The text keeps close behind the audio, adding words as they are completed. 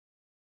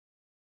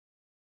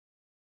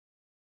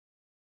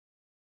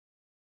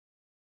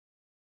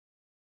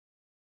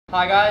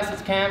Hi guys,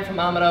 it's Cam from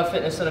Armidale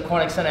Fitness and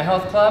Aquatic Centre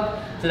Health Club.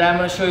 Today I'm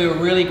going to show you a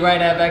really great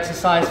ab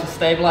exercise for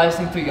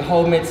stabilising through your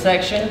whole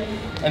midsection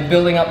and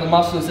building up the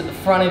muscles at the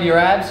front of your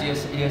abs,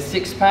 your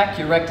six pack,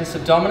 your rectus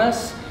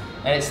abdominis,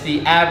 and it's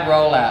the ab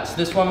rollout. So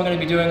this one we're going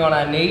to be doing on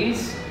our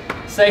knees.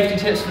 Safety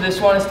tips for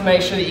this one is to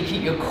make sure that you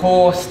keep your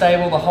core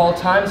stable the whole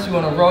time. So you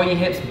want to roll your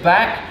hips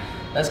back.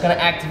 That's going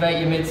to activate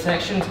your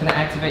midsection, it's going to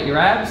activate your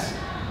abs.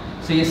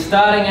 So you're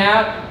starting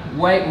out,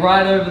 weight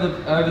right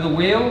over the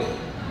wheel,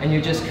 and you're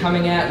just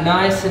coming out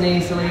nice and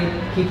easily,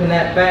 keeping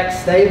that back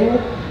stable.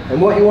 And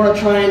what you want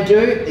to try and do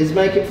is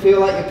make it feel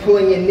like you're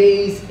pulling your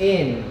knees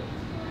in.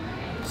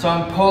 So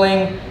I'm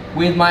pulling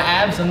with my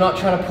abs, I'm not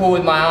trying to pull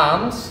with my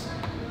arms.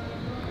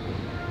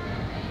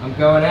 I'm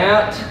going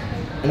out,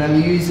 and I'm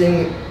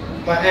using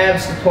my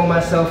abs to pull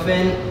myself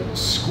in.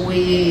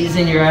 Squeeze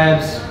in your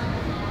abs,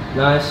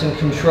 nice and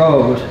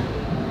controlled.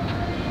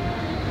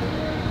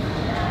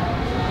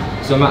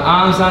 So my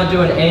arms aren't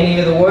doing any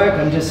of the work,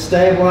 I'm just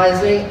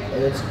stabilizing,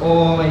 and it's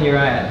all in your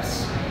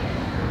abs.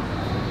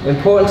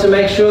 Important to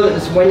make sure that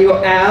it's when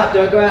you're out,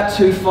 don't go out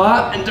too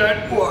far, and don't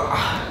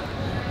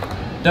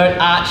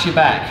arch your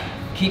back.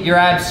 Keep your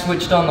abs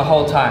switched on the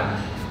whole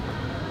time.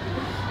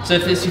 So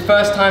if it's your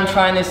first time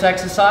trying this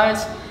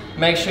exercise,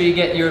 make sure you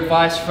get your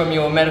advice from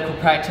your medical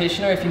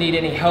practitioner. If you need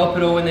any help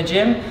at all in the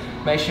gym,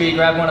 make sure you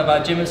grab one of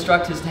our gym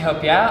instructors to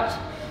help you out.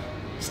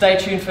 Stay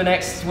tuned for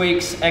next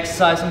week's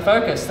Exercise in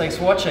Focus. Thanks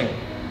for watching.